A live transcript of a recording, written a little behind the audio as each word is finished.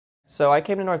So I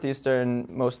came to Northeastern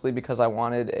mostly because I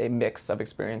wanted a mix of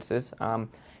experiences.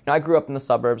 I grew up in the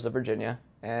suburbs of Virginia,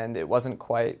 and it wasn't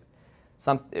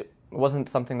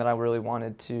something that I really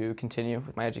wanted to continue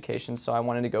with my education. So I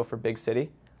wanted to go for big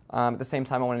city. At the same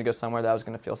time, I wanted to go somewhere that I was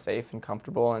going to feel safe and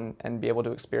comfortable and be able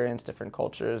to experience different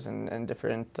cultures and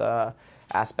different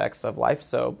aspects of life.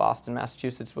 So Boston,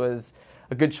 Massachusetts was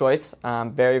a good choice.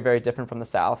 Very, very different from the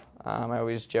South. I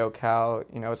always joke how,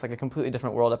 it's like a completely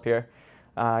different world up here,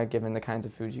 given the kinds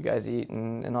of food you guys eat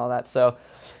and all that. So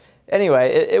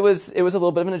anyway, it was a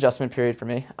little bit of an adjustment period for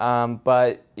me.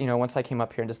 But once I came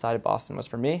up here and decided Boston was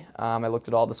for me, I looked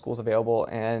at all the schools available,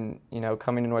 and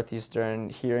coming to Northeastern,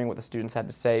 hearing what the students had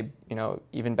to say,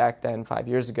 even back then 5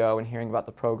 years ago, and hearing about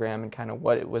the program and kind of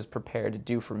what it was prepared to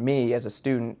do for me as a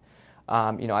student,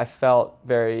 I felt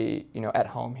very at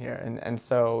home here, and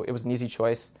so it was an easy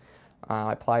choice.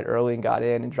 I applied early and got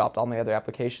in and dropped all my other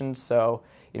applications, so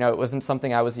it wasn't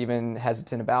something I was even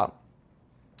hesitant about.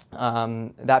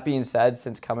 That being said,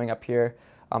 since coming up here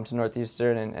to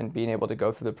Northeastern and being able to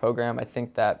go through the program, I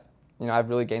think that I've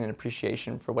really gained an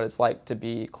appreciation for what it's like to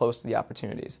be close to the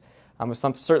opportunities. It was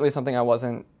certainly something I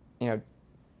wasn't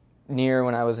near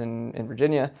when I was in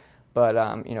Virginia, but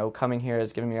coming here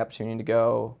has given me the opportunity to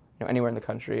go anywhere in the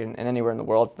country and anywhere in the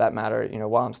world for that matter.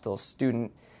 While I'm still a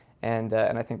student, and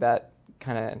I think that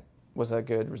kind of was a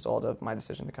good result of my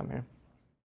decision to come here.